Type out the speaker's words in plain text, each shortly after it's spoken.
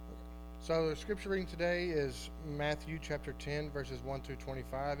So the scripture reading today is Matthew chapter 10, verses 1 through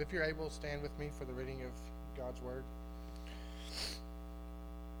 25. If you're able, stand with me for the reading of God's word.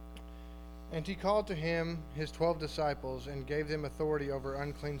 And he called to him his 12 disciples, and gave them authority over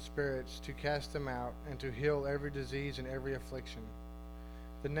unclean spirits, to cast them out, and to heal every disease and every affliction.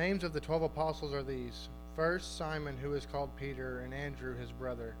 The names of the 12 apostles are these: first, Simon, who is called Peter, and Andrew his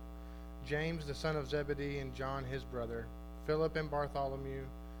brother, James the son of Zebedee, and John his brother, Philip and Bartholomew,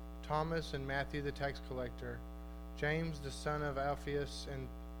 Thomas and Matthew the tax collector, James the son of Alphaeus and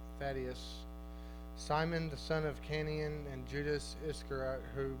Thaddeus, Simon the son of Canaan, and Judas Iscariot,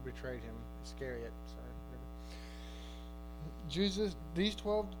 who betrayed him. These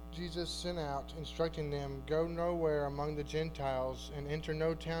 12 Jesus sent out, instructing them, "Go nowhere among the Gentiles, and enter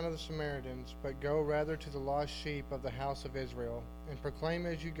no town of the Samaritans, but go rather to the lost sheep of the house of Israel, and proclaim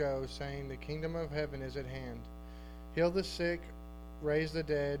as you go, saying, the kingdom of heaven is at hand. Heal the sick, raise the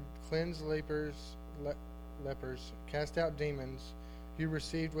dead, cleanse lepers, cast out demons. You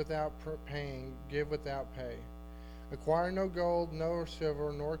received without paying, give without pay. Acquire no gold, nor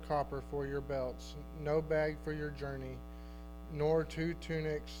silver, nor copper for your belts, no bag for your journey, nor 2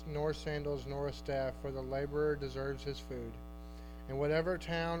 tunics, nor sandals, nor a staff, for the laborer deserves his food. And whatever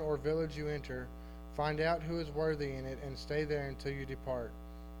town or village you enter, find out who is worthy in it, and stay there until you depart.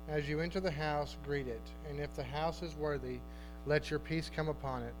 As you enter the house, greet it, and if the house is worthy, let your peace come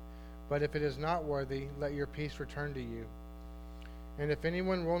upon it. But if it is not worthy, let your peace return to you. And if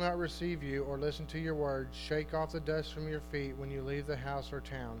anyone will not receive you or listen to your words, shake off the dust from your feet when you leave the house or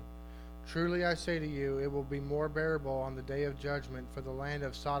town. Truly I say to you, it will be more bearable on the day of judgment for the land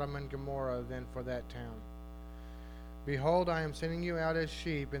of Sodom and Gomorrah than for that town. Behold, I am sending you out as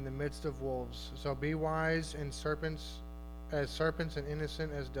sheep in the midst of wolves. So be wise and serpents and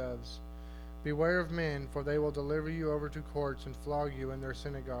innocent as doves. Beware of men, for they will deliver you over to courts and flog you in their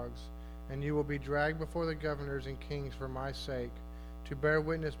synagogues, and you will be dragged before the governors and kings for my sake, to bear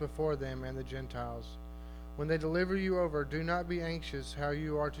witness before them and the Gentiles. When they deliver you over, do not be anxious how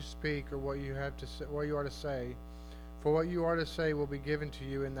you are to speak or what you are to say, for what you are to say will be given to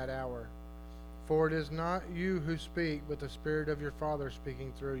you in that hour. For it is not you who speak, but the Spirit of your Father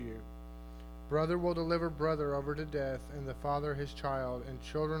speaking through you. Brother will deliver brother over to death, and the father his child, and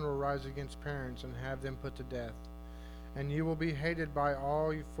children will rise against parents and have them put to death. And you will be hated by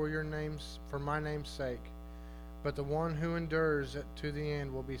all for my name's sake. But the one who endures to the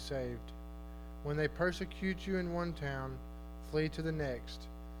end will be saved. When they persecute you in one town, flee to the next.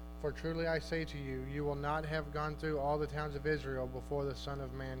 For truly I say to you, you will not have gone through all the towns of Israel before the Son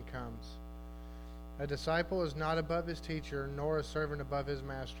of Man comes. A disciple is not above his teacher, nor a servant above his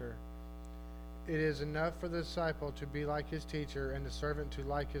master. It is enough for the disciple to be like his teacher, and the servant to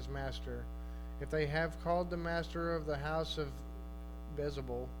like his master. If they have called the master of the house of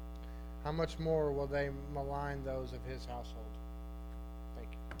Beelzebul, how much more will they malign those of his household?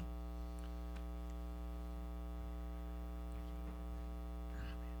 Thank you.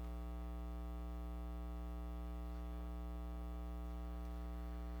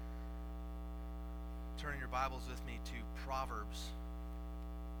 Turn your Bibles with me to Proverbs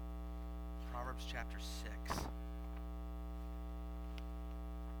chapter 6.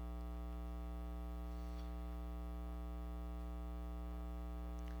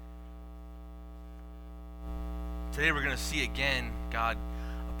 Today we're going to see again God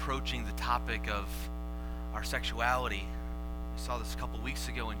approaching the topic of our sexuality. We saw this a couple weeks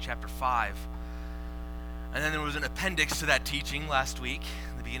ago in chapter 5. And then there was an appendix to that teaching last week,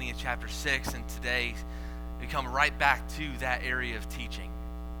 in the beginning of chapter 6, and today we come right back to that area of teaching.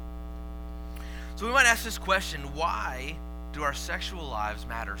 So we might ask this question: why do our sexual lives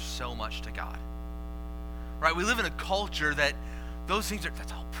matter so much to God? Right? We live in a culture that those things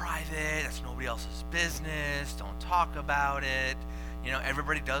that's all private, that's nobody else's business, don't talk about it.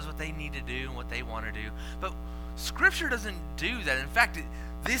 Everybody does what they need to do and what they want to do. But Scripture doesn't do that. In fact,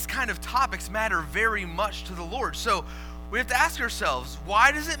 these kind of topics matter very much to the Lord. So we have to ask ourselves,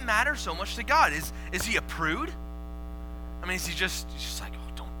 why does it matter so much to God? Is he a prude? I mean, is he just like,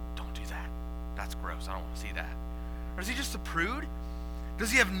 oh, don't do that. That's gross. I don't want to see that. Or is he just a prude?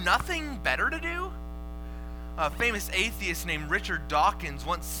 Does he have nothing better to do? A famous atheist named Richard Dawkins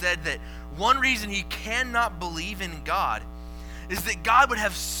once said that one reason he cannot believe in God is that God would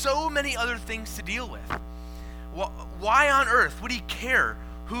have so many other things to deal with. Why on earth would he care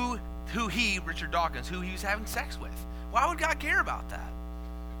who he, Richard Dawkins, who he was having sex with? Why would God care about that?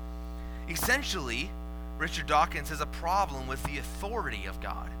 Essentially, Richard Dawkins has a problem with the authority of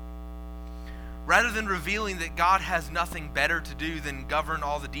God. Rather than revealing that God has nothing better to do than govern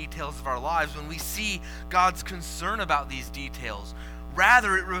all the details of our lives, when we see God's concern about these details,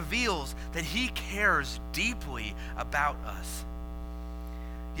 Rather, it reveals that he cares deeply about us.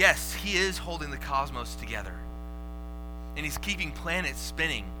 Yes, he is holding the cosmos together, and he's keeping planets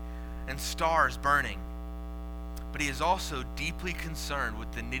spinning and stars burning. But he is also deeply concerned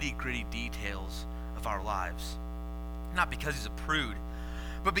with the nitty-gritty details of our lives. Not because he's a prude,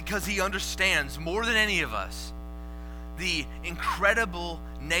 but because he understands more than any of us the incredible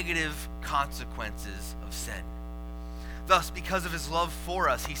negative consequences of sin. Thus, because of his love for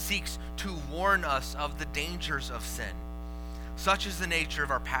us, he seeks to warn us of the dangers of sin. Such is the nature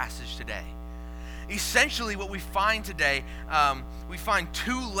of our passage today. Essentially, what we find today, we find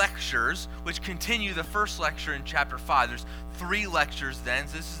two lectures which continue the first lecture in chapter 5. There's 3 lectures then.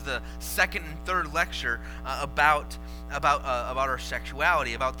 So this is the second and third lecture about our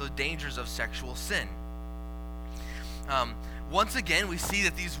sexuality, about the dangers of sexual sin. Once again, we see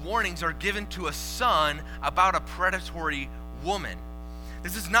that these warnings are given to a son about a predatory woman.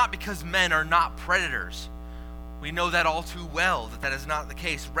 This is not because men are not predators. We know that all too well, that is not the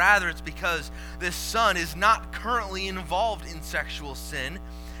case. Rather, it's because this son is not currently involved in sexual sin,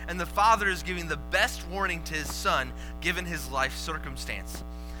 and the father is giving the best warning to his son, given his life circumstance.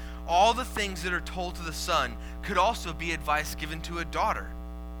 All the things that are told to the son could also be advice given to a daughter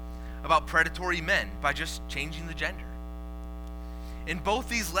about predatory men by just changing the gender. In both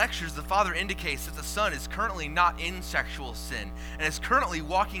these lectures, the father indicates that the son is currently not in sexual sin and is currently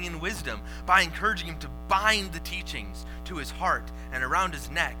walking in wisdom by encouraging him to bind the teachings to his heart and around his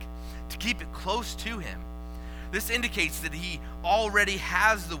neck, to keep it close to him. This indicates that he already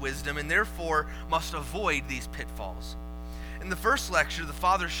has the wisdom and therefore must avoid these pitfalls. In the first lecture, the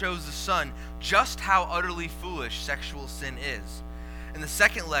father shows the son just how utterly foolish sexual sin is. In the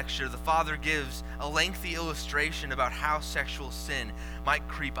second lecture, the father gives a lengthy illustration about how sexual sin might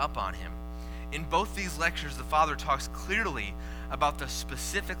creep up on him. In both these lectures, the father talks clearly about the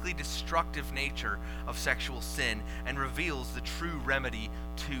specifically destructive nature of sexual sin and reveals the true remedy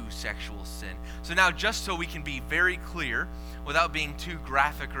to sexual sin. So now, just so we can be very clear, without being too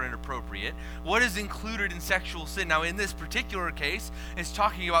graphic or inappropriate, what is included in sexual sin? Now, in this particular case, it's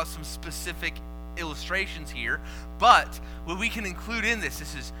talking about some specific illustrations here, but what we can include in this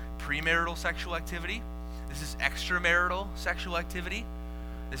is premarital sexual activity, this is extramarital sexual activity,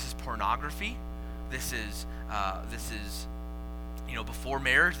 this is pornography, this is before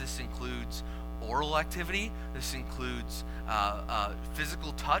marriage. This includes oral activity, this includes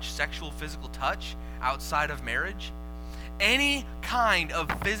physical touch, sexual physical touch outside of marriage. Any kind of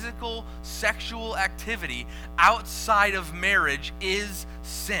physical sexual activity outside of marriage is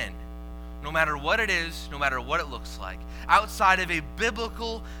sin. No matter what it is, no matter what it looks like. Outside of a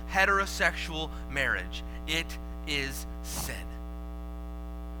biblical heterosexual marriage, it is sin.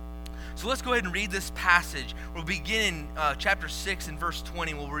 So let's go ahead and read this passage. We'll begin in chapter 6 and verse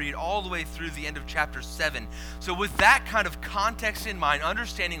 20. We'll read all the way through the end of chapter 7. So with that kind of context in mind,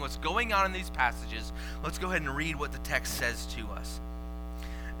 understanding what's going on in these passages, let's go ahead and read what the text says to us.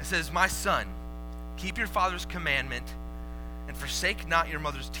 It says, "My son, keep your father's commandment and forsake not your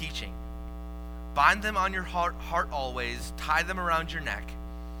mother's teaching. Bind them on your heart always, tie them around your neck.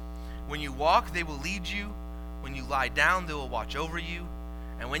 When you walk, they will lead you. When you lie down, they will watch over you.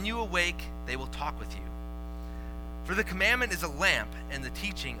 And when you awake, they will talk with you. For the commandment is a lamp, and the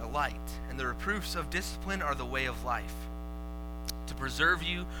teaching a light, and the reproofs of discipline are the way of life, to preserve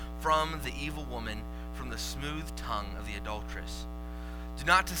you from the evil woman, from the smooth tongue of the adulteress. Do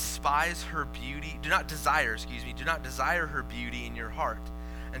not despise her beauty, do not desire her beauty in your heart,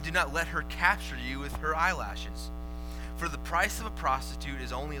 and do not let her capture you with her eyelashes. For the price of a prostitute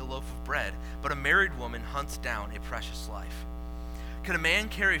is only a loaf of bread, but a married woman hunts down a precious life. Could a man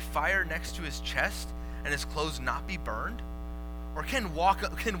carry fire next to his chest and his clothes not be burned? Or can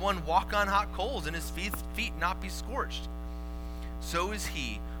one walk on hot coals and his feet not be scorched? So is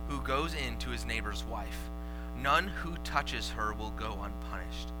he who goes in to his neighbor's wife. None who touches her will go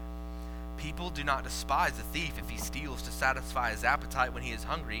unpunished. People do not despise a thief if he steals to satisfy his appetite when he is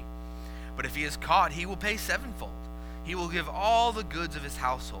hungry. But if he is caught, he will pay sevenfold. He will give all the goods of his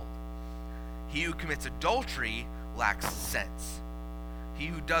household. He who commits adultery lacks sense. He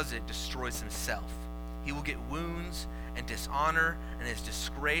who does it destroys himself. He will get wounds and dishonor, and his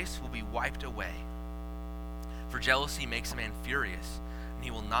disgrace will be wiped away. For jealousy makes a man furious, and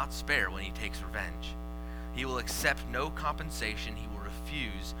he will not spare when he takes revenge. He will accept no compensation. He will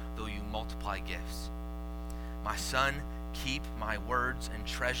refuse, though you multiply gifts. My son, keep my words and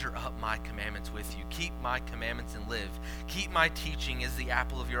treasure up my commandments with you. Keep my commandments and live. Keep my teaching as the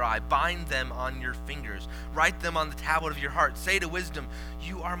apple of your eye. Bind them on your fingers. Write them on the tablet of your heart. Say to wisdom,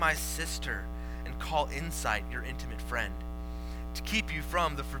 you are my sister, and call insight your intimate friend. to keep you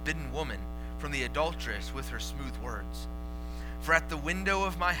from the forbidden woman, from the adulteress with her smooth words. For at the window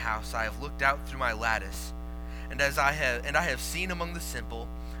of my house I have looked out through my lattice, and I have seen among the simple,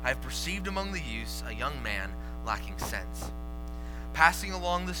 I have perceived among the youths a young man lacking sense, passing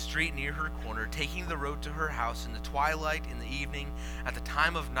along the street near her corner, taking the road to her house in the twilight, in the evening, at the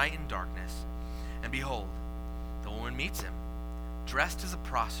time of night and darkness. And behold, the woman meets him, dressed as a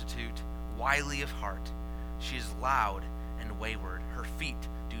prostitute, wily of heart. She is loud and wayward. Her feet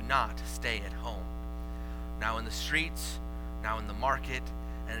do not stay at home. Now in the streets, now in the market,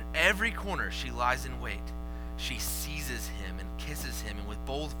 and at every corner she lies in wait. She seizes him and kisses him, and with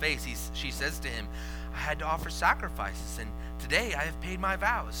bold face she says to him, I had to offer sacrifices, and today I have paid my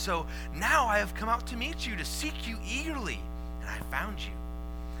vows. So now I have come out to meet you, to seek you eagerly, and I found you.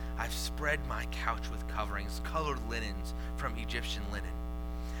 I've spread my couch with coverings, colored linens from Egyptian linen.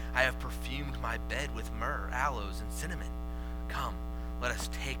 I have perfumed my bed with myrrh, aloes, and cinnamon. Come, let us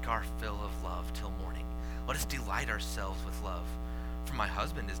take our fill of love till morning. Let us delight ourselves with love. For my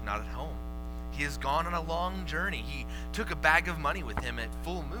husband is not at home. He has gone on a long journey. He took a bag of money with him. At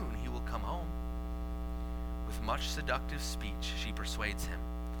full moon he will come home. With much seductive speech she persuades him.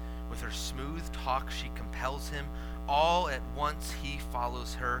 With her smooth talk she compels him. All at once he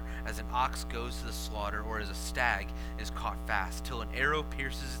follows her, as an ox goes to the slaughter, or as a stag is caught fast, till an arrow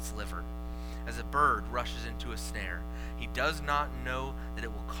pierces its liver, as a bird rushes into a snare. He does not know that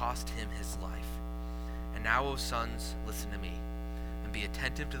it will cost him his life. And now, O sons, listen to me, and be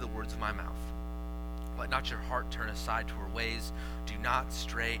attentive to the words of my mouth. Let not your heart turn aside to her ways. Do not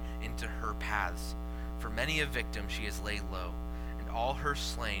stray into her paths. For many a victim she has laid low, and all her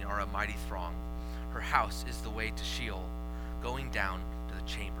slain are a mighty throng. Her house is the way to Sheol, going down to the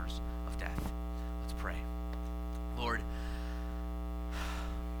chambers of death. Let's pray. Lord,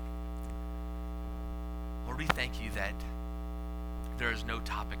 we thank you that there is no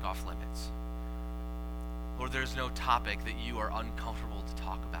topic off limits. Lord, there's no topic that you are uncomfortable to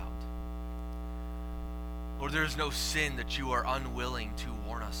talk about. Lord, there is no sin that you are unwilling to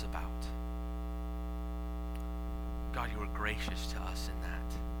warn us about. God, you are gracious to us in that.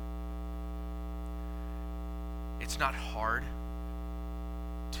 It's not hard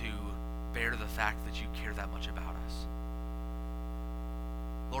to bear the fact that you care that much about us.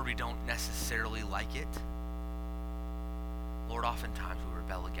 Lord, we don't necessarily like it. Lord, oftentimes we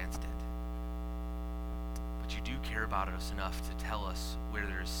rebel against it. But you do care about us enough to tell us where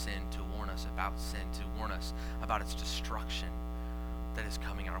there is sin, to warn us about sin, to warn us about its destruction that is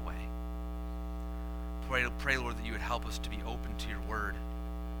coming our way. Pray, Lord, that you would help us to be open to your word,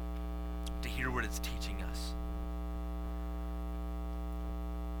 to hear what it's teaching us.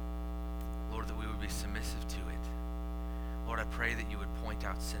 Lord, that we would be submissive to it. Lord, I pray that you would point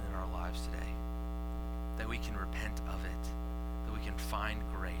out sin in our lives today, that we can repent of it, that we can find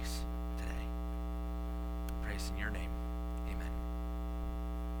grace today. Praise in your name. Amen.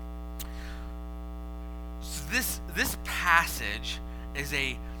 So this passage is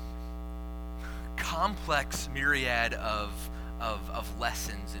a complex myriad of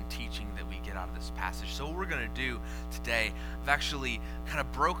lessons and teaching that we get out of this passage. So what we're going to do today, I've actually kind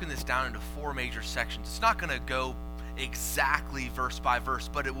of broken this down into 4 major sections. It's not going to go exactly verse by verse,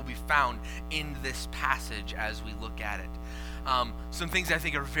 but it will be found in this passage as we look at it. Some things I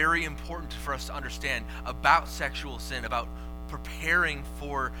think are very important for us to understand about sexual sin, about preparing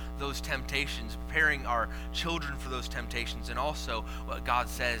for those temptations, preparing our children for those temptations, and also what God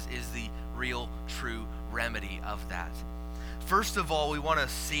says is the real, true remedy of that. First of all, we want to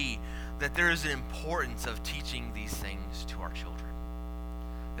see that there is an importance of teaching these things to our children.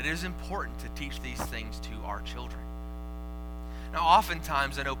 That it is important to teach these things to our children. Now,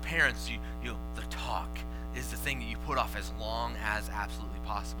 oftentimes, I know parents, the talk is the thing that you put off as long as absolutely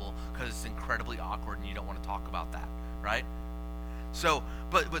possible because it's incredibly awkward and you don't want to talk about that, right? So,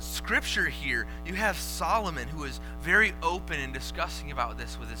 but Scripture here, you have Solomon who is very open in discussing about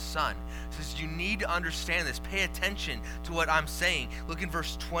this with his son. He says, you need to understand this. Pay attention to what I'm saying. Look in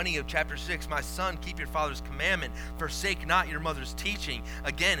verse 20 of chapter 6. My son, keep your father's commandment. Forsake not your mother's teaching.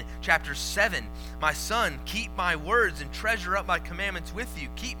 Again, chapter 7. My son, keep my words and treasure up my commandments with you.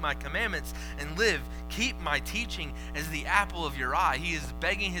 Keep my commandments and live. Keep my teaching as the apple of your eye. He is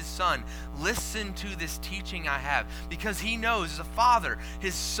begging his son, listen to this teaching I have, because he knows as a father,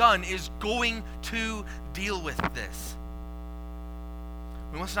 his son is going to deal with this.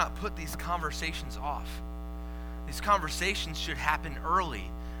 We must not put these conversations off. These conversations should happen early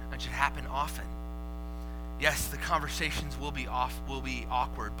and should happen often. Yes, the conversations will be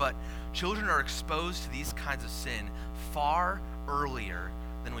awkward, but children are exposed to these kinds of sin far earlier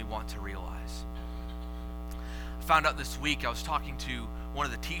than we want to realize. I found out this week, I was talking to one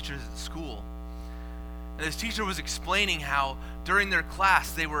of the teachers at the school, and this teacher was explaining how during their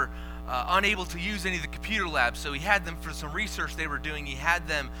class they were unable to use any of the computer labs, so he had them, for some research they were doing, he had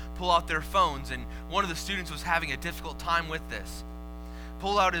them pull out their phones, and one of the students was having a difficult time with this.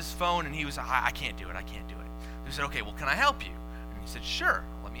 Pull out his phone, and he was, I can't do it. He said, okay, well, can I help you? And he said, sure,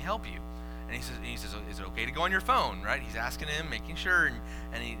 let me help you. And he says, is it okay to go on your phone, right? He's asking him, making sure,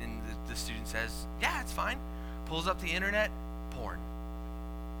 and the student says, yeah, it's fine. Pulls up the internet, porn.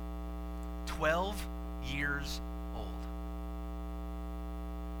 12 years old.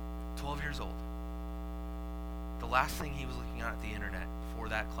 12 years old. The last thing he was looking at the internet before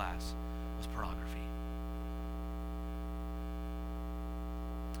that class was pornography.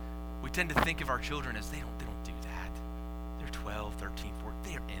 We tend to think of our children as they don't do that. They're 12, 13, 14.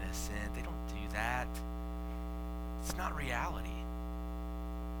 They're innocent. They don't do that. It's not reality.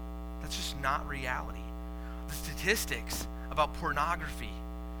 That's just not reality. The statistics about pornography,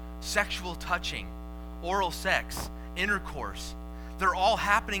 sexual touching, oral sex, intercourse, they're all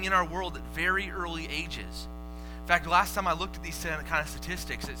happening in our world at very early ages. In fact, last time I looked at these kind of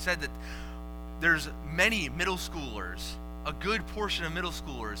statistics, it said that there's many middle schoolers, a good portion of middle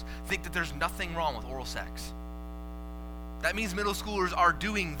schoolers, think that there's nothing wrong with oral sex. That means middle schoolers are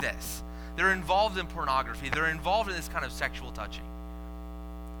doing this. They're involved in pornography. They're involved in this kind of sexual touching.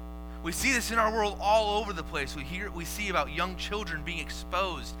 We see this in our world all over the place. We see about young children being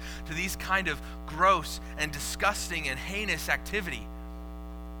exposed to these kind of gross and disgusting and heinous activity.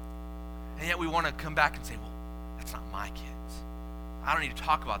 And yet we want to come back and say, well, that's not my kids. I don't need to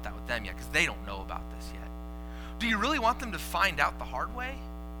talk about that with them yet because they don't know about this yet. Do you really want them to find out the hard way?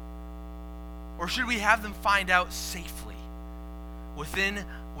 Or should we have them find out safely within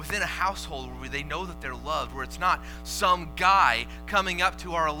a household where they know that they're loved, where it's not some guy coming up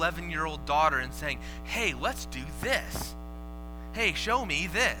to our 11-year-old daughter and saying, hey, let's do this. Hey, show me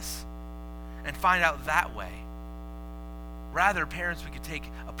this. And find out that way. Rather, parents, we could take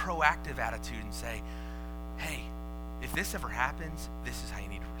a proactive attitude and say, hey, if this ever happens, this is how you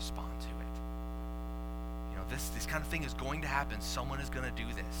need to respond to it. You know, this kind of thing is going to happen. Someone is going to do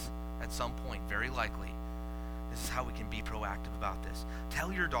this at some point, very likely. This is how we can be proactive about this.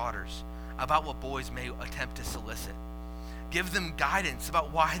 Tell your daughters about what boys may attempt to solicit. Give them guidance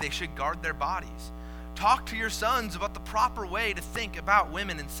about why they should guard their bodies. Talk to your sons about the proper way to think about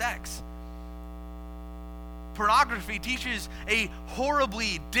women and sex. Pornography teaches a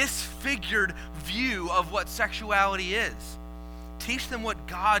horribly disfigured view of what sexuality is. Teach them what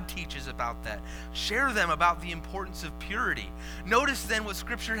God teaches about that. Share them about the importance of purity. Notice then what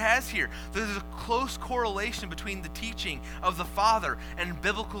Scripture has here. There's a close correlation between the teaching of the Father and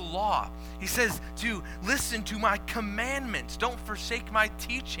biblical law. He says to listen to my commandments. Don't forsake my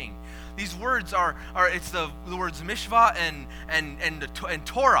teaching. These words are it's the words mishvah and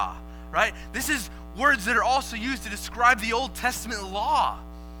Torah, right? This is words that are also used to describe the Old Testament law,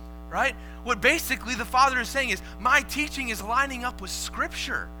 right? What basically the Father is saying is, my teaching is lining up with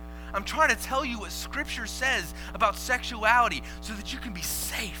Scripture. I'm trying to tell you what Scripture says about sexuality so that you can be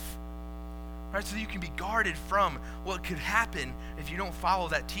safe, right? So that you can be guarded from what could happen if you don't follow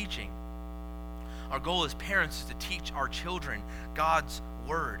that teaching. Our goal as parents is to teach our children God's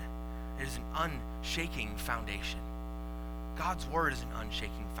Word. It is an unshaking foundation. God's Word is an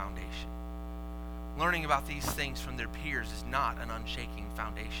unshaking foundation. Learning about these things from their peers is not an unshaking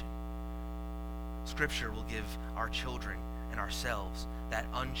foundation. Scripture will give our children and ourselves that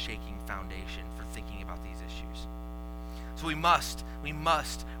unshaking foundation for thinking about these issues. So we must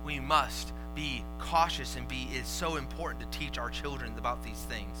be cautious and it's so important to teach our children about these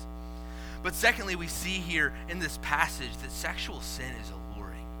things. But secondly, we see here in this passage that sexual sin is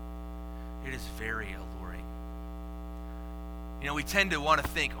alluring. It is very alluring. You know, we tend to want to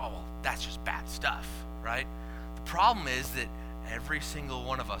think, oh, well, that's just bad stuff, right? The problem is that every single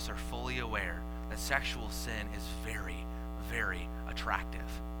one of us are fully aware that sexual sin is very, very attractive.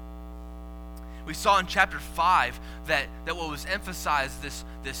 We saw in chapter 5 that what was emphasized, this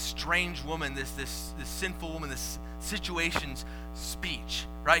strange woman, this sinful woman, this situation's speech.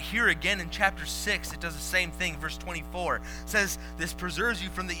 Right here again in chapter 6, it does the same thing. Verse 24 says, this preserves you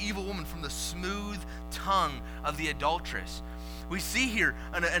from the evil woman, from the smooth tongue of the adulteress. We see here,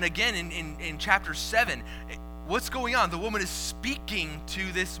 and again in chapter 7, what's going on? The woman is speaking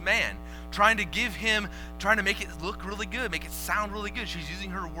to this man, trying to make it look really good, make it sound really good. She's using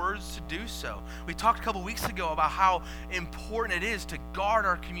her words to do so. We talked a couple weeks ago about how important it is to guard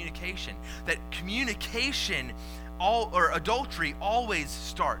our communication. That communication, adultery always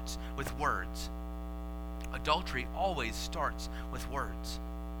starts with words. Adultery always starts with words.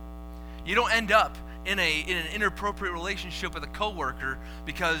 You don't end up in an inappropriate relationship with a coworker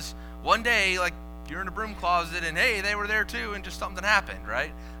because one day, like, you're in a broom closet and hey, they were there too and just something happened,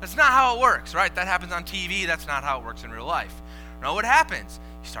 right? That's not how it works, right? That happens on TV. That's not how it works in real life. No, what happens?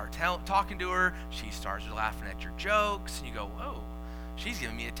 You start talking to her. She starts laughing at your jokes, and you go, "Whoa, she's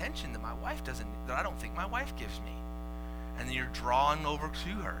giving me attention that I don't think my wife gives me." And then you're drawn over to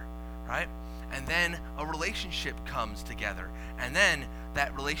her, right? And then a relationship comes together, and then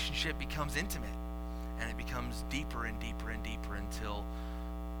that relationship becomes intimate, and it becomes deeper and deeper and deeper until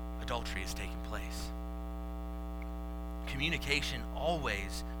adultery is taking place. Communication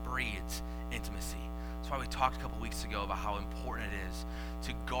always breeds intimacy. That's why we talked a couple weeks ago about how important it is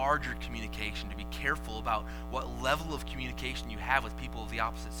to guard your communication, to be careful about what level of communication you have with people of the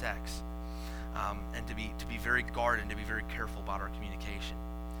opposite sex, and to be very guarded and to be very careful about our communication.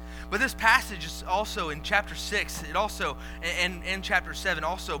 But this passage is also in chapter 6. It also and chapter 7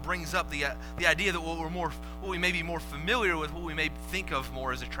 also brings up the idea that what we may be more familiar with, what we may think of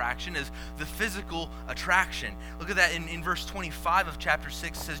more as attraction, is the physical attraction. Look at that in verse 25 of chapter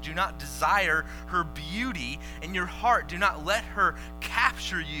 6. It says, "Do not desire her beauty in your heart. Do not let her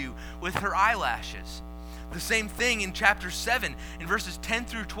capture you with her eyelashes." The same thing in chapter 7 in verses 10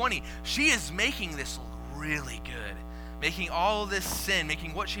 through 20. She is making this look really good. Making all of this sin,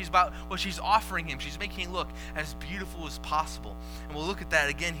 making what she's offering him, she's making it look as beautiful as possible. And we'll look at that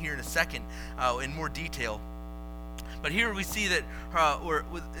again here in a second in more detail. But here we see that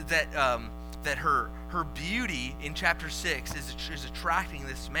that her beauty in chapter 6 is attracting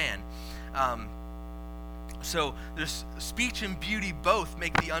this man. So there's speech and beauty both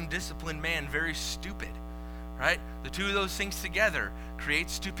make the undisciplined man very stupid, right? The two of those things together create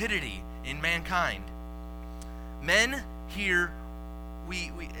stupidity in mankind. Men here,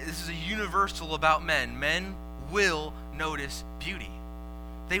 this is a universal about men. Men will notice beauty.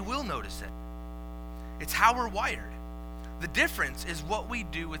 They will notice it. It's how we're wired. The difference is what we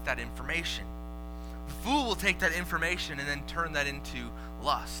do with that information. The fool will take that information and then turn that into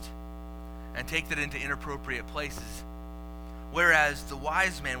lust and take that into inappropriate places. Whereas the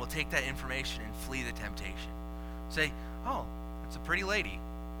wise man will take that information and flee the temptation. Say, "Oh, that's a pretty lady.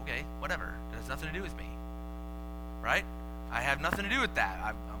 Okay, whatever. It has nothing to do with me." Right? I have nothing to do with that.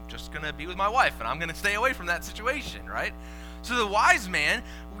 I'm just going to be with my wife, and I'm going to stay away from that situation, right? So the wise man,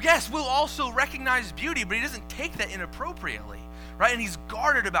 yes, will also recognize beauty, but he doesn't take that inappropriately, right? And he's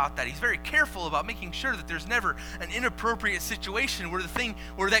guarded about that. He's very careful about making sure that there's never an inappropriate situation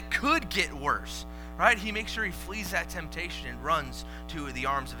where that could get worse, right? He makes sure he flees that temptation and runs to the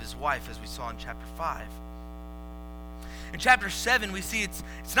arms of his wife, as we saw in chapter 5. In chapter 7, we see it's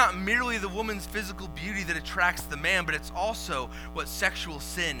not merely the woman's physical beauty that attracts the man, but it's also what sexual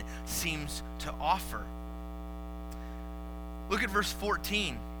sin seems to offer. Look at verse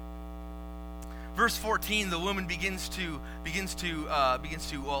 14. Verse 14, the woman begins to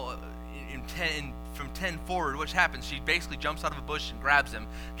from 10 forward, what happens? She basically jumps out of a bush and grabs him,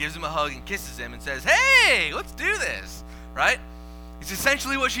 gives him a hug and kisses him and says, "Hey, let's do this," right? It's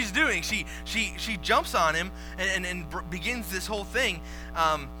essentially what she's doing. She jumps on him and begins this whole thing.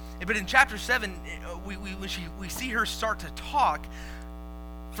 But in chapter 7, we see her start to talk.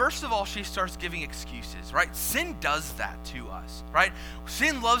 First of all, she starts giving excuses, right? Sin does that to us, right?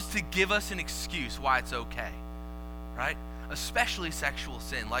 Sin loves to give us an excuse why it's okay, right? Especially sexual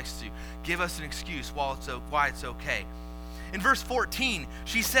sin likes to give us an excuse why it's okay. In verse 14,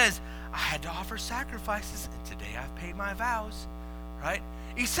 she says, "I had to offer sacrifices, and today I've paid my vows." Right?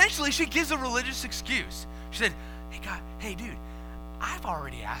 Essentially, she gives a religious excuse. She said, hey dude, I've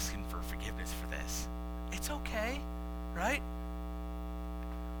already asked him for forgiveness for this. It's okay, right?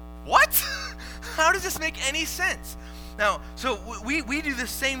 What? How does this make any sense? Now, so we do the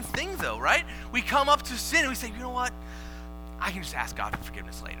same thing though, right? We come up to sin and we say, "You know what? I can just ask God for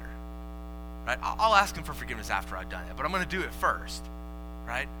forgiveness later." Right? I'll ask him for forgiveness after I've done it, but I'm going to do it first,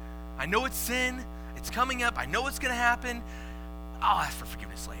 right? I know it's sin. It's coming up. I know what's going to happen. I'll ask for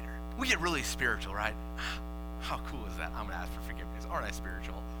forgiveness later. We get really spiritual, right? How cool is that? I'm going to ask for forgiveness. Aren't I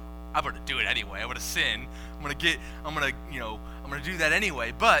spiritual? I'm going to do it anyway. I'm going to sin. I'm going to do that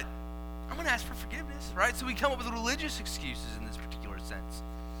anyway, but I'm going to ask for forgiveness, right? So we come up with religious excuses in this particular sense.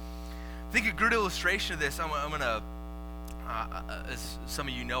 I think a good illustration of this, as some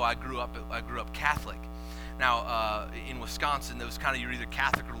of you know, I grew up Catholic. Now, in Wisconsin, there was kind of, you're either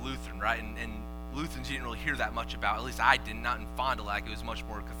Catholic or Lutheran, right? And Lutherans you didn't really hear that much about. At least I did not in Fond du Lac. It was much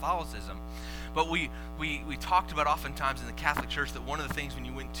more Catholicism. But we talked about oftentimes in the Catholic Church that one of the things when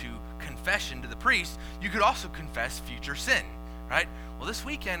you went to confession to the priest, you could also confess future sin, right? Well, this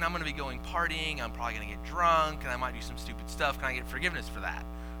weekend I'm going to be going partying. I'm probably going to get drunk, and I might do some stupid stuff. Can I get forgiveness for that,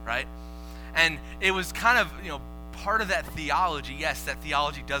 right? And it was kind of, part of that theology. Yes, that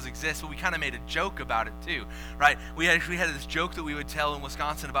theology does exist, but we kind of made a joke about it too, right? We actually had this joke that we would tell in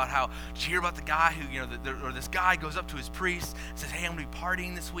Wisconsin about how, did you hear about the guy who, or this guy goes up to his priest and says, hey, I'm going to be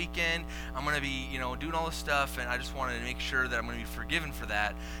partying this weekend. I'm going to be, doing all this stuff, and I just wanted to make sure that I'm going to be forgiven for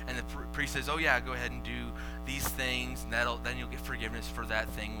that. And the priest says, oh yeah, go ahead and do these things, and then you'll get forgiveness for that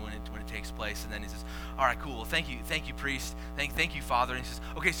thing when it takes place. And then he says, all right, cool. Well, thank you, priest. Thank you, Father. And he says,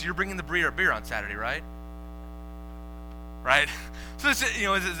 okay, so you're bringing the beer on Saturday, right? Right? So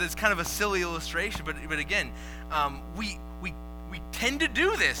it's kind of a silly illustration, but again, we tend to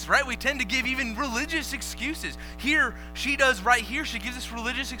do this, right? We tend to give even religious excuses. Here, she does right here. She gives this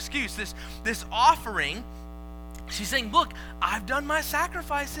religious excuse, this offering. She's saying, look, I've done my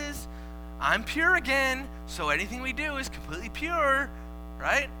sacrifices. I'm pure again, so anything we do is completely pure,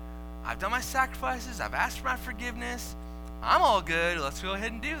 right? I've done my sacrifices. I've asked for my forgiveness. I'm all good. Let's go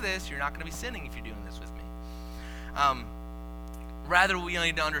ahead and do this. You're not going to be sinning if you're doing this with me. Rather, we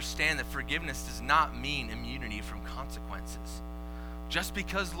need to understand that forgiveness does not mean immunity from consequences. Just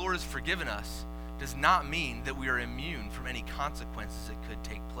because the Lord has forgiven us does not mean that we are immune from any consequences that could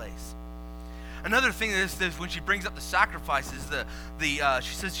take place. Another thing is when she brings up the sacrifices,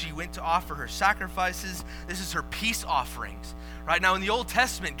 she says she went to offer her sacrifices. This is her peace offerings. Right now in the Old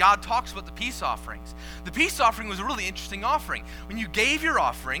Testament, God talks about the peace offerings. The peace offering was a really interesting offering. When you gave your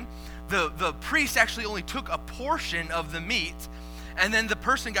offering, the priest actually only took a portion of the meat, and then the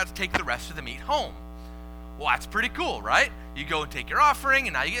person got to take the rest of the meat home. Well, that's pretty cool, right? You go and take your offering,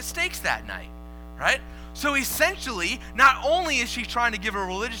 and now you get steaks that night, right? So essentially, not only is she trying to give a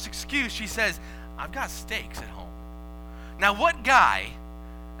religious excuse, she says, I've got steaks at home. Now, what guy,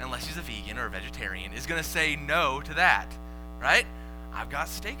 unless he's a vegan or a vegetarian, is going to say no to that, right? I've got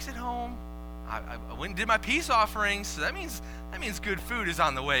steaks at home. I went and did my peace offerings, so that means good food is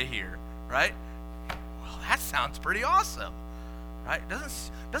on the way here, right? Well, that sounds pretty awesome, right?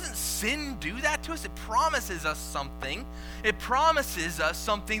 Doesn't sin do that to us? It promises us something. It promises us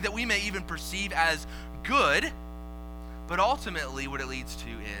something that we may even perceive as good, but ultimately what it leads to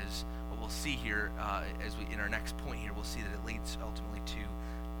is what we'll see here in our next point here. We'll see that it leads ultimately to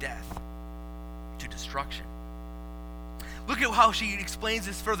death, to destruction. Look at how she explains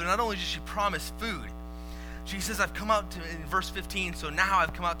this further. Not only does she promise food, she says, I've come out in verse 15, so now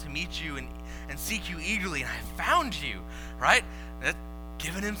I've come out to meet you and seek you eagerly, and I found you, right? That's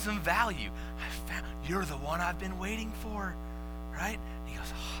giving him some value. You're the one I've been waiting for, right? And he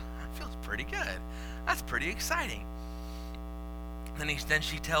goes, oh, that feels pretty good. That's pretty exciting. Then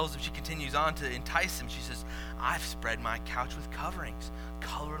she tells him, she continues on to entice him. She says, I've spread my couch with coverings,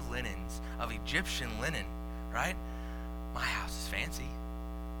 colored linens of Egyptian linen, right? My house is fancy.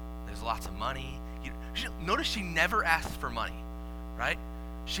 There's lots of money. Notice she never asked for money, right?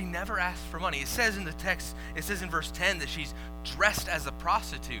 She never asked for money. It says in the text, it says in verse 10 that she's dressed as a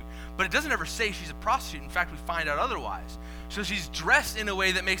prostitute, but it doesn't ever say she's a prostitute. In fact, we find out otherwise. So she's dressed in a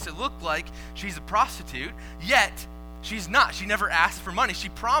way that makes it look like she's a prostitute, yet she's not. She never asked for money. She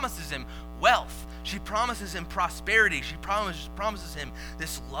promises him wealth. She promises him prosperity. She promises him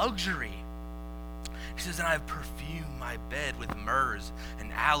this luxury. She says, and I've perfumed my bed with myrrhs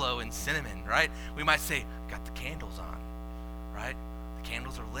and aloe and cinnamon, right? We might say, I've got the candles on, right? The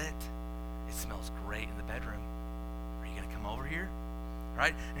candles are lit. It smells great in the bedroom. Are you going to come over here?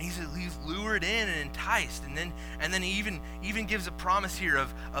 Right? And he's lured in and enticed. And then he even gives a promise here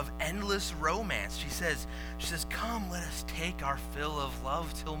of endless romance. She says, come, let us take our fill of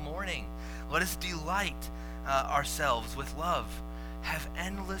love till morning. Let us delight ourselves with love. Have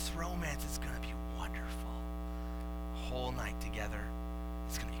endless romance. It's going to be wonderful. Whole night together.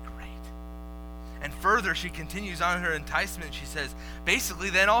 It's going to be great. And further, she continues on her enticement. She says, basically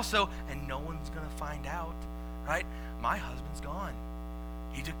then also, and no one's going to find out, right? My husband's gone.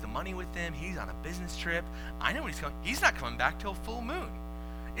 He took the money with him. He's on a business trip. I know when he's coming. He's not coming back till full moon.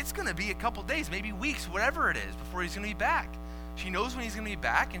 It's going to be a couple days, maybe weeks, whatever it is, before he's going to be back. She knows when he's going to be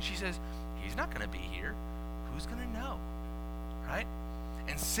back, and she says, he's not going to be here. Who's going to know, right?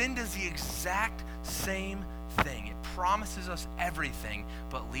 And sin does the exact same thing. It promises us everything,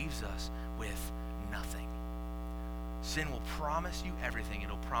 but leaves us with nothing. Sin will promise you everything.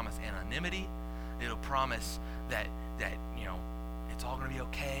 It'll promise anonymity. It'll promise that it's all going to be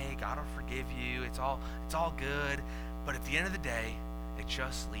okay. God will forgive you. It's all good. But at the end of the day, it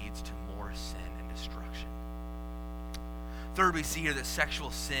just leads to more sin and destruction. Third, we see here that sexual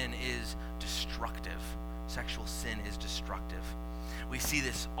sin is destructive. Sexual sin is destructive. We see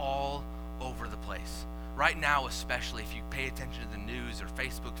this all over the place. Right now, especially if you pay attention to the news or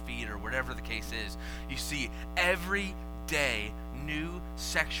Facebook feed or whatever the case is, you see every day, new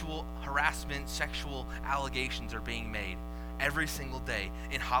sexual harassment, sexual allegations are being made. Every single day.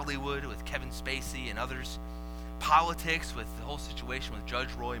 In Hollywood with Kevin Spacey and others. Politics with the whole situation with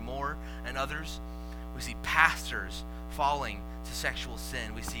Judge Roy Moore and others. We see pastors falling to sexual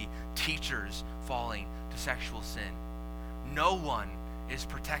sin. We see teachers falling to sexual sin. No one is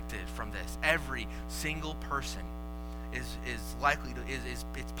protected from this. Every single person is likely to,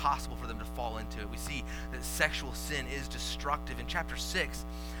 it's possible for them to fall into it. We see that sexual sin is destructive. In chapter 6,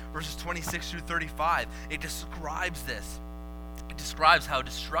 verses 26 through 35, it describes this. It describes how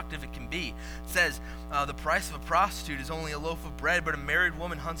destructive it can be. It says, the price of a prostitute is only a loaf of bread, but a married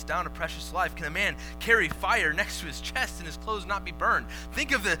woman hunts down a precious life. Can a man carry fire next to his chest and his clothes not be burned?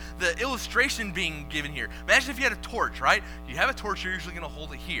 Think of the illustration being given here. Imagine if you had a torch, right? You have a torch, you're usually going to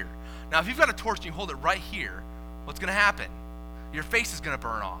hold it here. Now, if you've got a torch and you hold it right here, what's going to happen? Your face is going to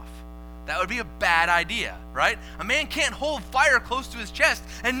burn off. That would be a bad idea, right? A man can't hold fire close to his chest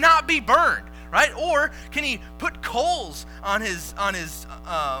and not be burned, right? Or can he put coals on his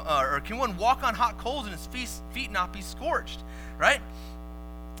or can one walk on hot coals and his feet not be scorched, right?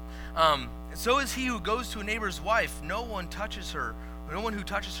 So is he who goes to a neighbor's wife. No one who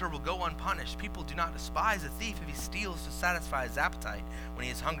touches her will go unpunished. People do not despise a thief if he steals to satisfy his appetite when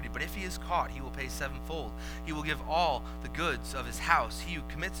he is hungry. But if he is caught, he will pay sevenfold. He will give all the goods of his house. He who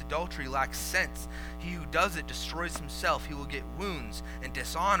commits adultery lacks sense. He who does it destroys himself. He will get wounds and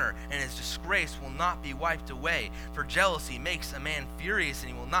dishonor, and his disgrace will not be wiped away. For jealousy makes a man furious,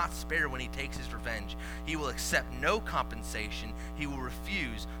 and he will not spare when he takes his revenge. He will accept no compensation. He will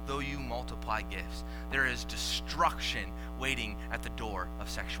refuse, though you multiply gifts. There is destruction waiting at the door of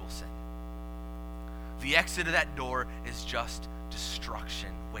sexual sin. The exit of that door is just destruction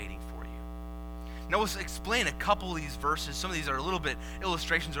waiting for you. Now let's explain a couple of these verses. Some of these are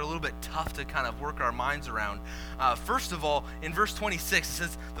illustrations are a little bit tough to kind of work our minds around. First of all, in verse 26, it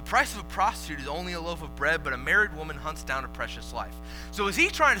says, the price of a prostitute is only a loaf of bread, but a married woman hunts down a precious life. So is he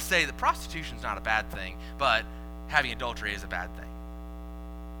trying to say that prostitution is not a bad thing, but having adultery is a bad thing?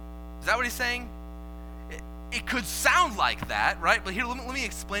 Is that what he's saying? It could sound like that, right? But here, let me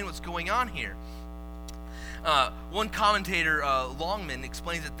explain what's going on here. One commentator, Longman,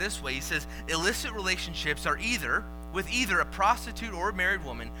 explains it this way. He says, illicit relationships are with either a prostitute or a married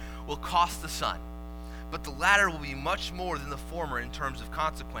woman will cost the son. But the latter will be much more than the former in terms of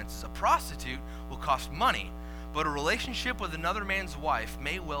consequences. A prostitute will cost money, but a relationship with another man's wife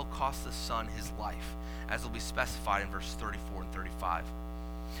may well cost the son his life, as will be specified in verses 34 and 35.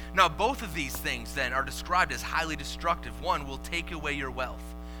 Now, both of these things then are described as highly destructive. One will take away your wealth.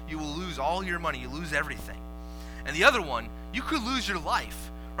 You will lose all your money. You lose everything. And the other one, you could lose your life.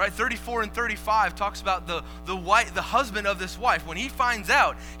 Right? 34 and 35 talks about the husband of this wife. When he finds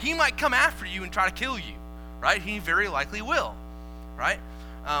out, he might come after you and try to kill you. Right? He very likely will. Right?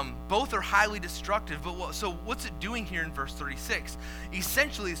 Both are highly destructive. But so what's it doing here in verse 36?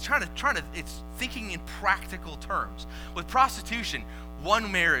 Essentially, it's it's thinking in practical terms. With prostitution,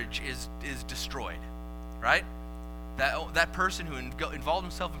 one marriage is destroyed, right? That person who involved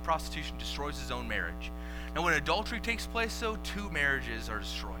himself in prostitution destroys his own marriage. Now, when adultery takes place, so two marriages are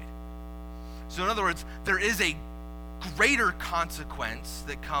destroyed. So, in other words, there is a greater consequence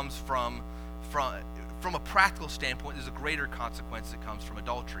that comes from a practical standpoint. There's a greater consequence that comes from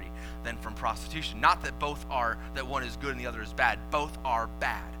adultery than from prostitution. Not that that one is good and the other is bad. Both are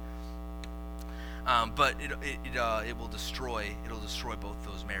bad. But it will destroy both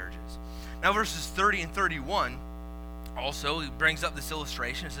those marriages. Now verses 30 and 31 also he brings up this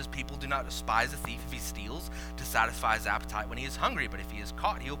illustration. It says, people do not despise a thief if he steals to satisfy his appetite when he is hungry, but if he is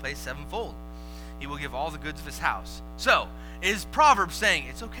caught, he will pay sevenfold. He will give all the goods of his house. So, is Proverbs saying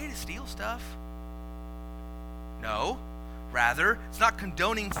it's okay to steal stuff? No. Rather, it's not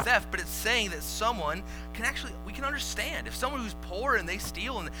condoning theft, but it's saying that someone we can understand. If someone who's poor and they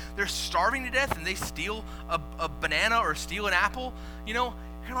steal and they're starving to death and they steal a banana or steal an apple, kind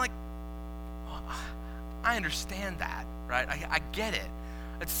of like, well, I understand that, right? I get it.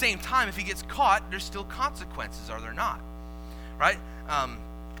 At the same time, if he gets caught, there's still consequences, are there not? Right?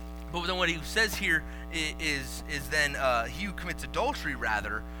 But then what he says here is then he who commits adultery,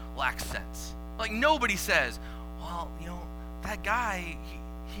 rather, lacks sense. Like nobody says, well, that guy,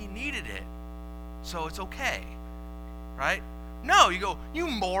 he needed it, so it's okay, right? No, you go, you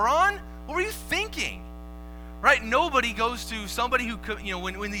moron, what were you thinking? Right? Nobody goes to somebody who,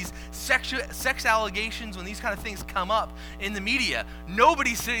 when these sex allegations, when these kind of things come up in the media,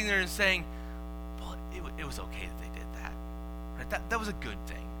 nobody's sitting there and saying, well, it was okay that they did that, right? That was a good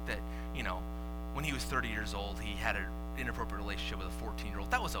thing that, when he was 30 years old, he had an inappropriate relationship with a 14-year-old.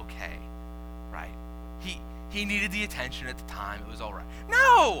 That was okay, right? He needed the attention at the time. It was all right.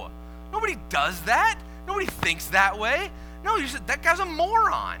 No! Nobody does that. Nobody thinks that way. No, that guy's a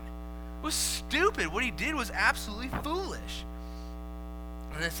moron. It was stupid. What he did was absolutely foolish.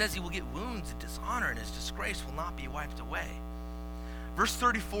 And it says he will get wounds and dishonor, and his disgrace will not be wiped away. Verse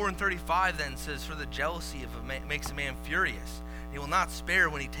 34 and 35 then says, for the jealousy of makes a man furious. He will not spare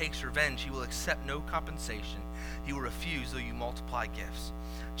when he takes revenge. He will accept no compensation. He will refuse though you multiply gifts.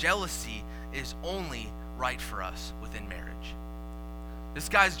 Jealousy is only right for us within marriage. This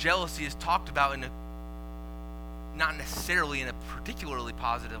guy's jealousy is talked about not necessarily in a particularly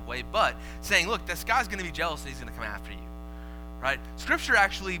positive way, but saying, look, this guy's going to be jealous and he's going to come after you. Right? Scripture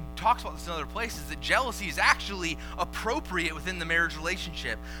actually talks about this in other places, that jealousy is actually appropriate within the marriage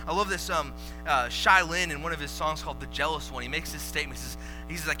relationship. I love this Shai Linne in one of his songs called The Jealous One. He makes this statement.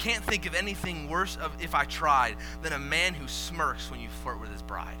 He says, I can't think of anything worse if I tried than a man who smirks when you flirt with his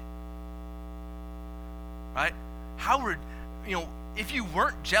bride. Right? If you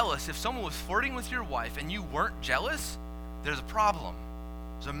weren't jealous, if someone was flirting with your wife and you weren't jealous, there's a problem.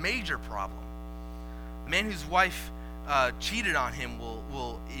 There's a major problem. The man whose wife cheated on him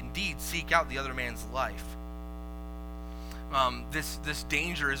will indeed seek out the other man's life. This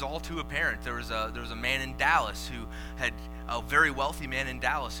danger is all too apparent. There was a man in Dallas who had a very wealthy man in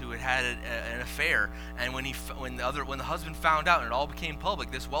Dallas who had an affair, and when the husband found out and it all became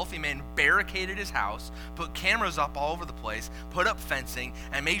public, this wealthy man barricaded his house, put cameras up all over the place, put up fencing,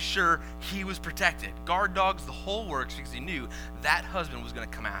 and made sure he was protected. Guard dogs, the whole works, because he knew that husband was going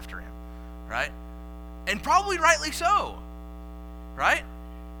to come after him, right? And probably rightly so, right?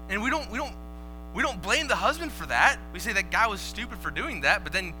 And we don't blame the husband for that. We say that guy was stupid for doing that,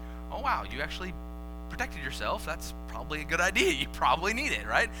 but then, oh wow, you actually protected yourself. That's probably a good idea. You probably need it,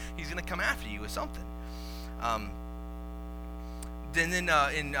 right? He's going to come after you with something. Then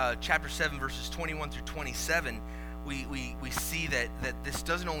in chapter 7, verses 21 through 27, we see that this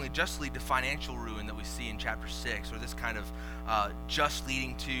doesn't only just lead to financial ruin that we see in chapter 6, or this kind of just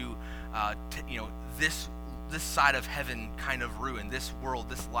leading to this side of heaven kind of ruin, this world,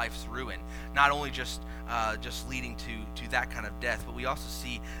 this life's ruin. Not only just leading to that kind of death, but we also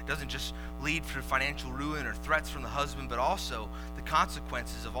see it doesn't just lead to financial ruin or threats from the husband, but also the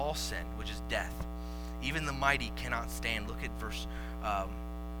consequences of all sin, which is death. Even the mighty cannot stand. Look at verse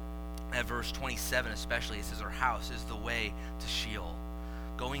 27 especially. It says, our house is the way to Sheol,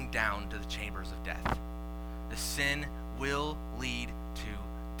 going down to the chambers of death. The sin will lead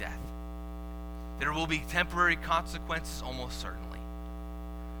to death. There will be temporary consequences, almost certainly.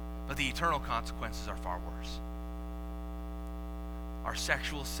 But the eternal consequences are far worse. Our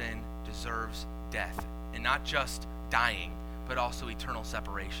sexual sin deserves death. And not just dying, but also eternal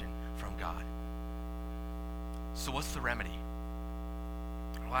separation from God. So what's the remedy?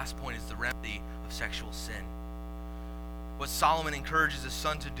 Our last point is the remedy of sexual sin. What Solomon encourages his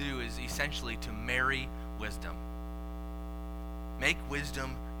son to do is essentially to marry wisdom. Make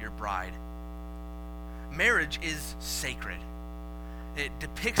wisdom your bride. Marriage is sacred. It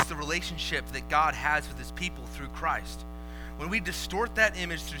depicts the relationship that God has with his people through Christ. When we distort that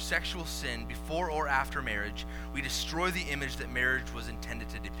image through sexual sin before or after marriage, we destroy the image that marriage was intended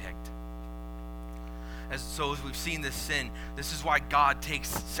to depict. As we've seen this sin, this is why God takes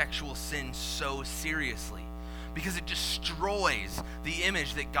sexual sin so seriously. Because it destroys the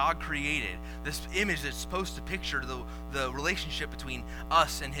image that God created. This image that's supposed to picture the relationship between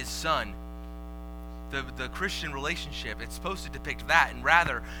us and his son. The Christian relationship, it's supposed to depict that, and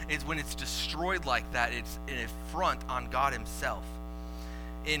rather, when it's destroyed like that, it's an affront on God himself.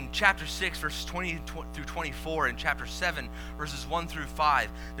 In chapter 6, verses 20 through 24, and chapter 7, verses 1 through 5,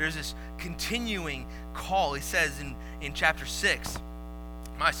 there's this continuing call. He says in chapter 6,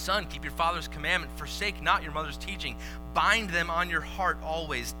 my son, keep your father's commandment, forsake not your mother's teaching, bind them on your heart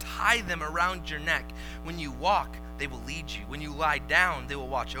always, tie them around your neck. When you walk, they will lead you. When you lie down, they will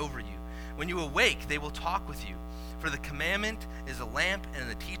watch over you. When you awake, they will talk with you. For the commandment is a lamp, and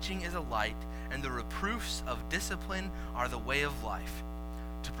the teaching is a light, and the reproofs of discipline are the way of life,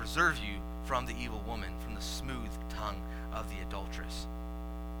 to preserve you from the evil woman, from the smooth tongue of the adulteress.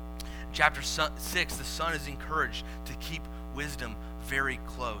 In chapter 6, the son is encouraged to keep wisdom very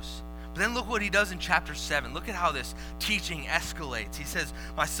close. But then look what he does in chapter 7. Look at how this teaching escalates. He says,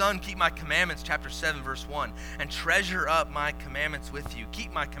 my son, keep my commandments, chapter 7, verse 1, and treasure up my commandments with you.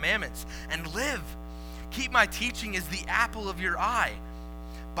 Keep my commandments and live. Keep my teaching as the apple of your eye.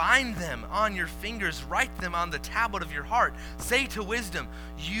 Bind them on your fingers, write them on the tablet of your heart. Say to wisdom,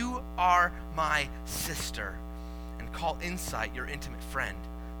 you are my sister. And call insight your intimate friend,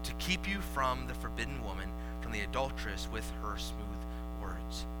 to keep you from the forbidden woman, from the adulteress with her smooth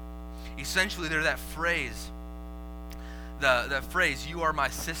words. Essentially, there's that phrase the phrase, "You are my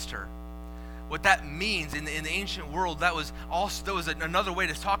sister." What that means in the ancient world, that was another way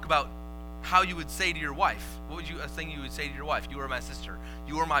to talk about how you would say to your wife. What would a thing you would say to your wife? "You are my sister.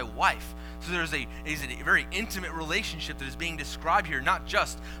 You are my wife." So there's a very intimate relationship that is being described here, not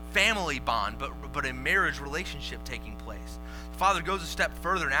just family bond, but a marriage relationship taking place. The father goes a step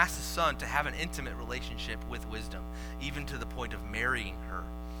further and asks his son to have an intimate relationship with wisdom, even to the point of marrying her.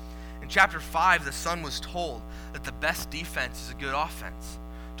 In chapter 5, the son was told that the best defense is a good offense.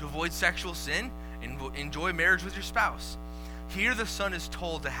 To avoid sexual sin, enjoy marriage with your spouse. Here the son is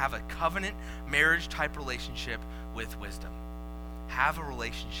told to have a covenant marriage type relationship with wisdom. Have a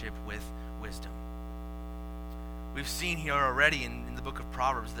relationship with wisdom. We've seen here already in the book of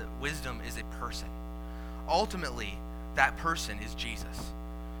Proverbs that wisdom is a person. Ultimately, that person is Jesus.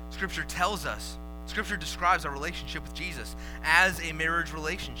 Scripture describes our relationship with Jesus as a marriage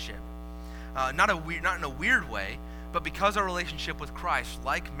relationship. Not in a weird way, but because our relationship with Christ,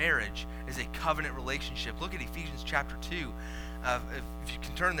 like marriage, is a covenant relationship. Look at Ephesians chapter 2. If you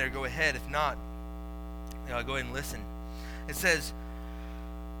can turn there, go ahead. If not, go ahead and listen. It says,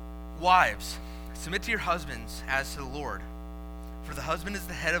 "Wives, submit to your husbands as to the Lord. For the husband is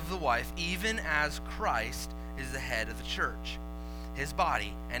the head of the wife, even as Christ is the head of the church, his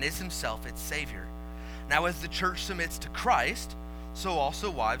body, and is himself its Savior. Now as the church submits to Christ, so also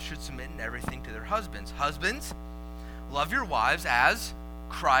wives should submit in everything to their husbands. Husbands, love your wives as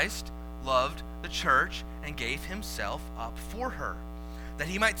Christ loved the church and gave himself up for her, that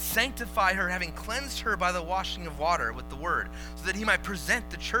he might sanctify her, having cleansed her by the washing of water with the word, so that he might present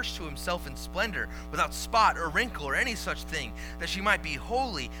the church to himself in splendor, without spot or wrinkle or any such thing, that she might be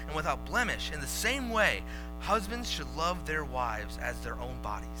holy and without blemish. In the same way, husbands should love their wives as their own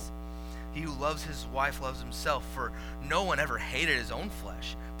bodies. He who loves his wife loves himself, for no one ever hated his own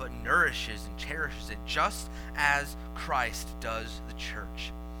flesh, but nourishes and cherishes it, just as Christ does the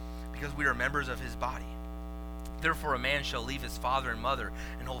church, because we are members of his body. Therefore a man shall leave his father and mother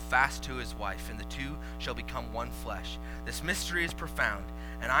and hold fast to his wife, and the two shall become one flesh. This mystery is profound,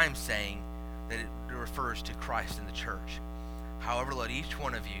 and I am saying that it refers to Christ and the church. However, let each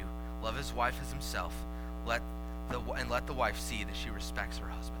one of you love his wife as himself, and let the wife see that she respects her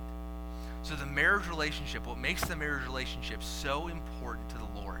husband." So the marriage relationship, what makes the marriage relationship so important to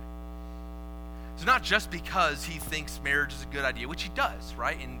the Lord, it's not just because he thinks marriage is a good idea, which he does,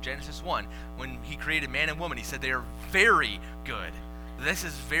 right? In Genesis 1, when he created man and woman, he said they are very good. This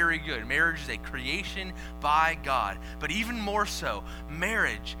is very good. Marriage is a creation by God. But even more so,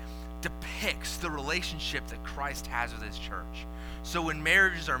 marriage depicts the relationship that Christ has with his church. So when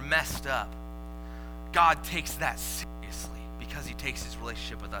marriages are messed up, God takes that seriously because he takes his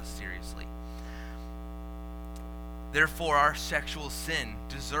relationship with us seriously. Therefore, our sexual sin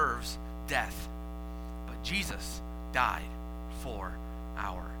deserves death. But Jesus died for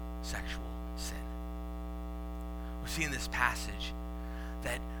our sexual sin. We see in this passage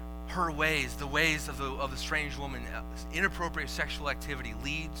that her ways, the ways of the strange woman, inappropriate sexual activity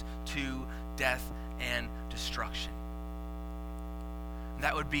leads to death and destruction. And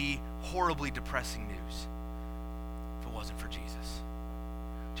that would be horribly depressing news if it wasn't for Jesus.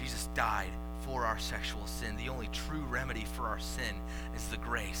 Jesus died for our sexual sin. The only true remedy for our sin is the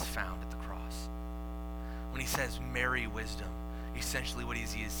grace found at the cross. When he says marry wisdom, essentially what he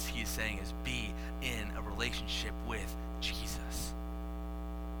is saying is be in a relationship with Jesus.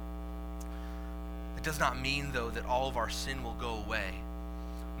 It does not mean, though, that all of our sin will go away,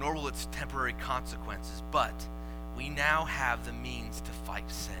 nor will its temporary consequences, but we now have the means to fight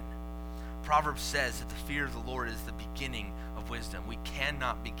sin. Proverbs says that the fear of the Lord is the beginning of wisdom. We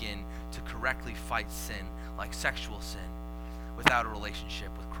cannot begin to correctly fight sin, like sexual sin, without a relationship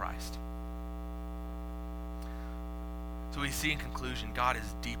with Christ. So we see in conclusion, God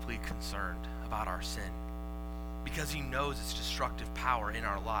is deeply concerned about our sin because he knows its destructive power in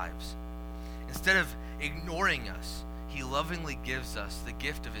our lives. Instead of ignoring us, he lovingly gives us the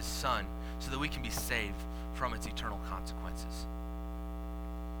gift of his Son so that we can be saved from its eternal consequences.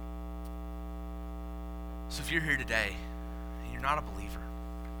 So if you're here today and you're not a believer,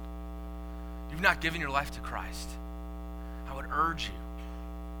 you've not given your life to Christ, I would urge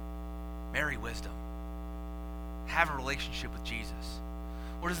you, marry wisdom. Have a relationship with Jesus.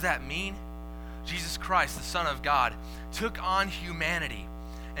 What does that mean? Jesus Christ, the Son of God, took on humanity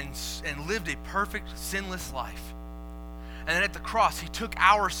and lived a perfect, sinless life. And then at the cross, he took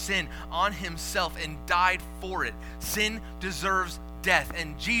our sin on himself and died for it. Sin deserves death,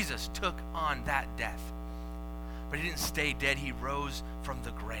 and Jesus took on that death. But he didn't stay dead. He rose from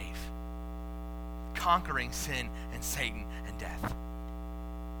the grave, conquering sin and Satan and death.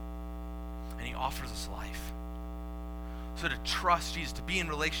 And he offers us life. So to trust Jesus, to be in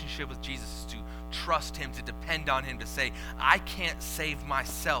relationship with Jesus, is to trust him, to depend on him, to say, I can't save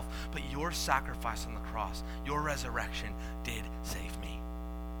myself, but your sacrifice on the cross, your resurrection did save me.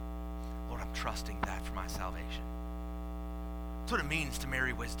 Lord, I'm trusting that for my salvation. That's what it means to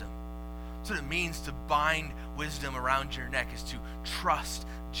marry wisdom. That's what it means to bind wisdom around your neck, is to trust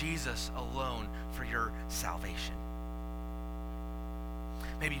Jesus alone for your salvation.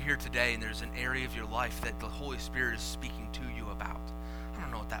 Maybe you're here today and there's an area of your life that the Holy Spirit is speaking to you about. I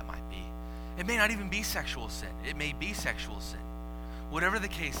don't know what that might be. It may not even be sexual sin. It may be sexual sin. Whatever the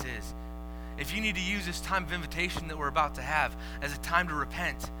case is, if you need to use this time of invitation that we're about to have as a time to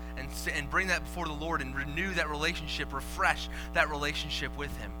repent and bring that before the Lord and renew that relationship, refresh that relationship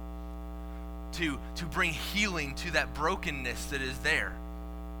with him, to bring healing to that brokenness that is there,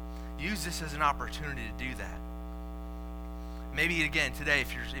 use this as an opportunity to do that. Maybe again today,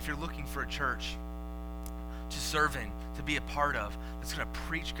 if you're looking for a church to serve in, to be a part of, that's going to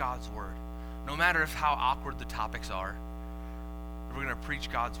preach God's word, no matter how awkward the topics are, we're going to preach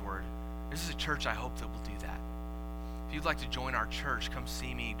God's word. This is a church I hope that will do that. If you'd like to join our church, come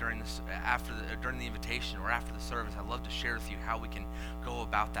see me during the invitation or after the service. I'd love to share with you how we can go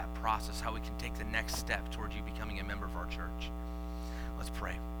about that process, how we can take the next step towards you becoming a member of our church. Let's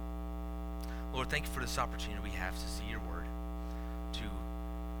pray. Lord, thank you for this opportunity we have to see your word,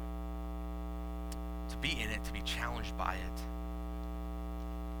 to be in it, to be challenged by it.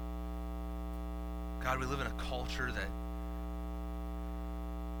 God, we live in a culture that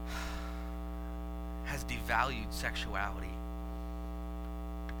has devalued sexuality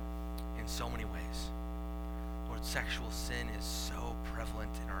in so many ways. Lord, sexual sin is so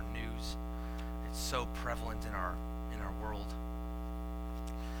prevalent in our news. It's so prevalent in our world.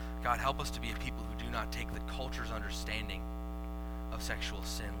 God, help us to be a people who do not take the culture's understanding of sexual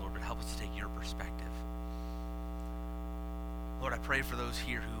sin, Lord, but help us to take your perspective. Lord, I pray for those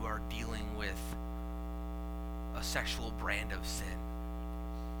here who are dealing with a sexual brand of sin.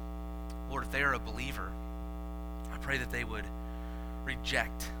 Lord, if they are a believer, I pray that they would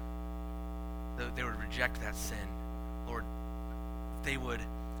reject that sin. Lord, they would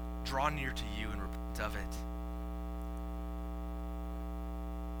draw near to you and repent of it.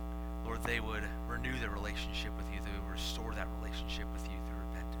 Lord, they would renew their relationship with you. They would restore that relationship with you through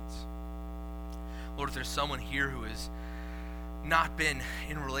repentance. Lord, if there's someone here who has not been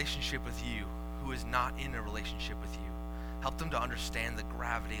in a relationship with you, who is not in a relationship with you, help them to understand the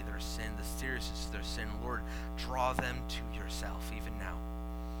gravity of their sin, the seriousness of their sin. Lord, draw them to yourself even now.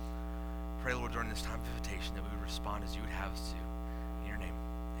 Pray, Lord, during this time of invitation that we would respond as you would have us to.